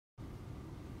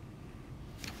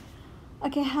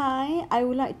Okay, hi. I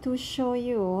would like to show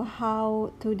you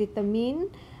how to determine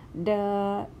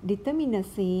the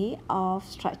determinacy of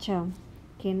structure.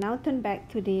 Okay, now turn back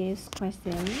to this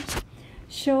question.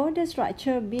 Show the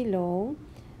structure below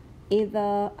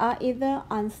are either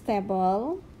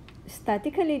unstable,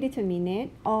 statically determinate,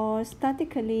 or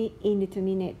statically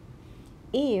indeterminate.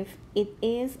 If it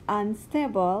is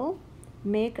unstable,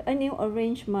 make a new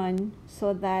arrangement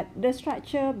so that the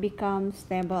structure becomes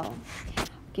stable.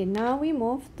 Okay, now we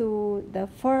move to the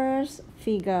first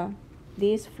figure,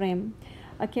 this frame.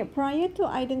 Okay, prior to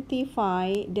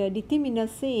identify the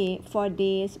determinacy for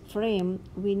this frame,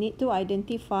 we need to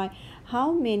identify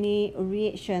how many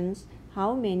reactions,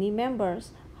 how many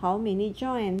members, how many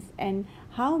joints, and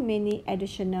how many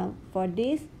additional for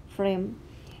this frame.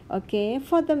 Okay,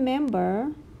 for the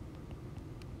member,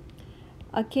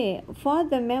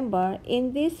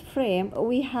 in this frame,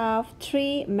 we have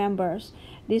 3 members.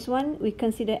 This one we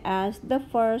consider as the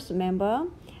first member,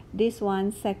 this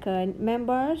one second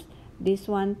member, this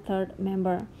one third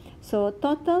member. So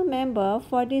total member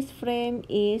for this frame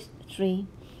is 3.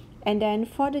 And then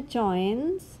for the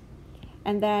joints,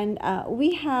 and then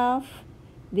we have,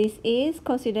 this is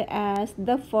considered as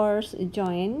the first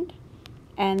joint,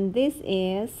 and this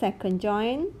is second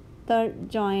joint, third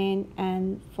joint,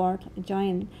 and fourth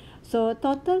joint. So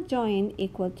total joint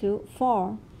equal to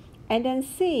 4. And then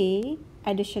C,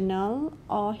 additional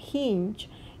or hinge.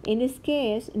 In this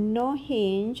case, no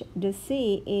hinge, the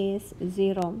C is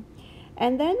 0.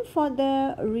 And then for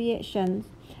the reactions,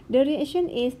 the reaction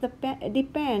is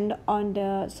depend on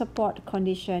the support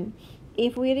condition.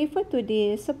 If we refer to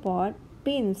the support,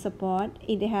 pin support,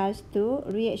 it has 2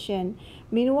 reactions.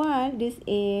 Meanwhile, this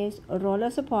is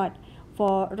roller support.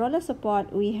 For roller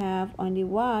support, we have only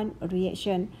 1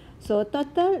 reaction. So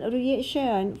total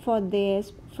reaction for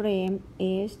this frame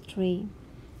is 3.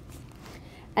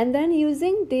 And then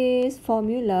using this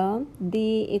formula,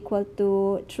 D equal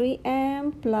to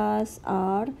 3M plus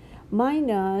R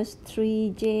minus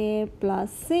 3J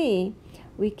plus C,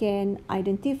 we can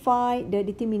identify the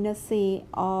determinacy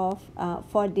of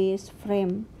for this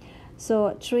frame.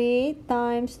 So 3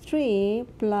 times 3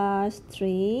 plus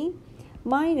 3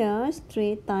 minus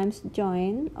 3 times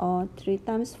join, or 3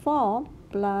 times 4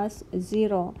 plus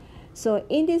 0. So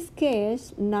in this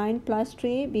case, 9 plus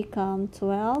 3 become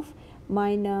 12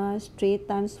 minus 3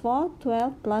 times 4,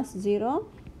 12 plus 0,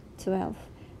 12.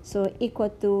 So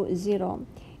equal to 0.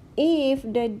 If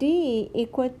the D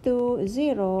equal to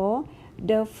 0,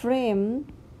 the frame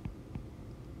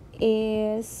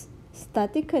is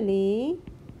statically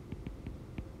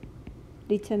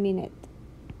determinate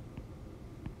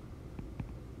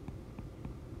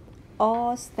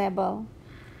or stable.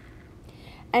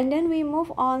 And then we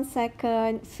move on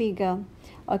second figure.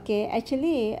 Okay,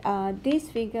 actually this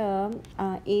figure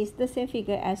is the same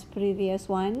figure as previous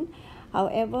one.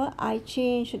 However, I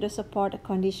changed the support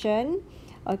condition.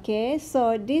 Okay,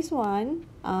 so this one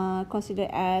considered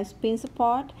as pin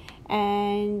support,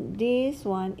 and this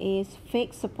one is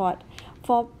fixed support.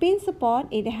 For pin support,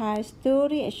 it has 2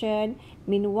 reactions.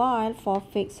 Meanwhile, for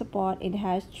fixed support, it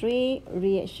has 3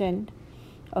 reactions.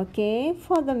 Okay,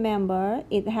 for the member,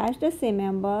 it has the same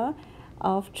member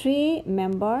of 3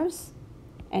 members.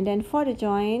 And then for the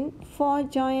joint, 4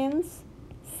 joints,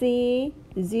 C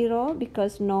 0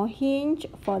 because no hinge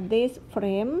for this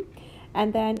frame.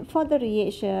 And then for the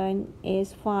reaction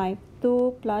is 5.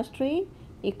 2 plus 3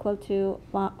 equal to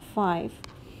 5.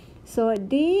 So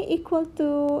D equal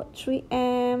to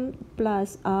 3M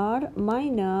plus R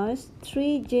minus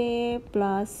 3J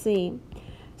plus C.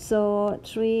 So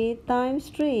 3 times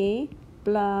 3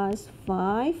 plus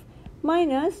 5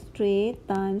 minus 3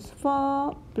 times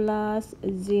 4 plus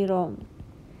 0.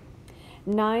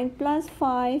 9 plus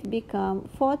 5 become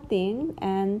 14,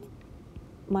 and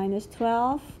minus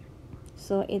 12.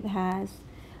 So it has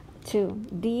 2.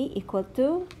 D equal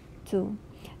to 2.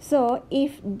 So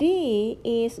if D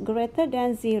is greater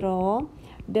than 0,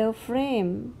 the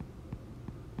frame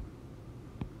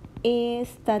is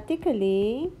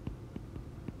statically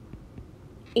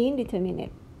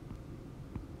indeterminate.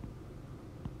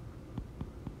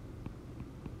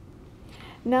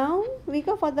 Now we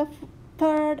go for the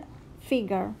third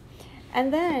figure.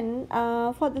 And then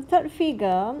for the third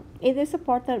figure, it is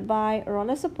supported by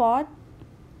roller support,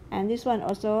 and this one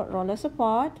also roller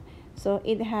support. So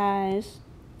it has,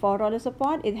 for roller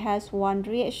support, it has 1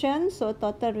 reaction. So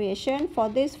total reaction for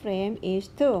this frame is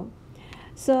 2.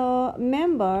 So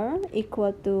member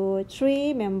equal to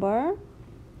 3 members,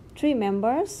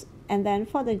 and then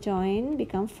for the joint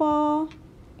become 4,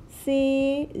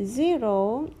 C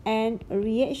 0, and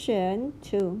reaction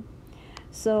 2.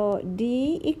 So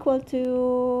D equal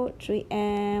to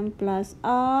 3M plus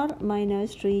R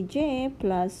minus 3J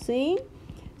plus C.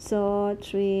 So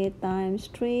 3 times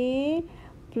 3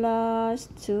 plus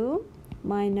 2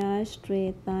 minus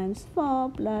 3 times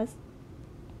 4 plus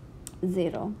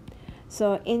 0.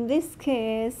 So in this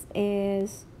case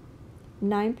is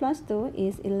 9 plus 2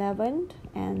 is 11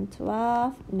 and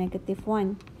 12 negative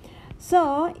 1.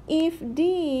 So if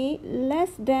D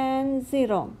less than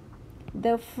 0,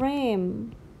 the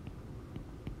frame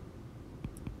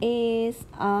is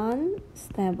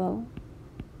unstable.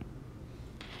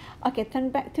 Okay, turn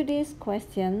back to these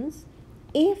questions.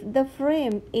 If the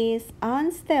frame is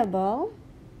unstable,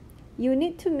 you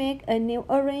need to make a new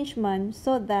arrangement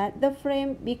so that the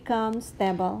frame becomes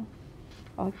stable.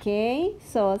 Okay,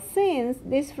 so since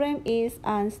this frame is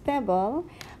unstable,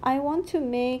 I want to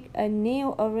make a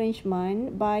new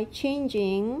arrangement by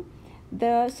changing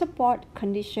the support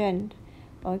condition.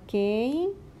 Okay,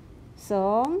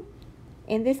 so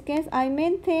in this case, I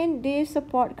maintain this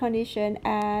support condition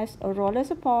as a roller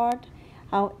support.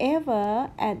 However,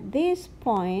 at this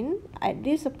point, at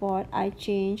this support, I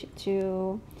change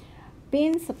to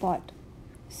pin support.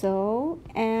 So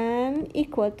M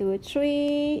equal to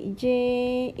 3,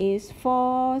 J is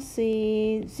 4,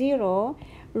 C 0.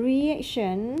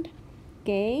 Reaction,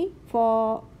 okay,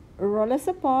 for roller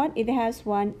support, it has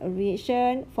 1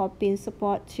 reaction. For pin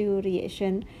support, 2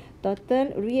 reaction.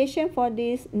 Total reaction for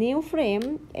this new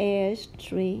frame is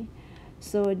 3.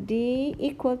 So D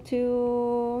equal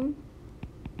to,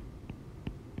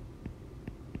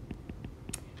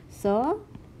 so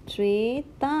 3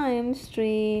 times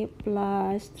 3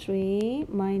 plus 3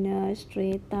 minus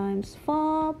 3 times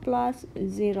 4 plus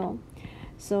 0.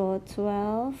 So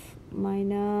 12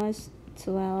 minus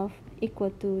 12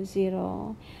 equal to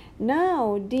 0.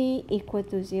 Now D equal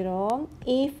to 0.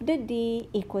 If the D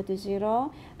equal to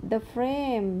 0, the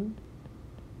frame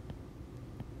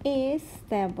is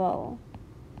stable.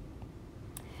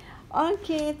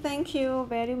 Okay, thank you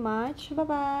very much.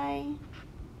 Bye-bye.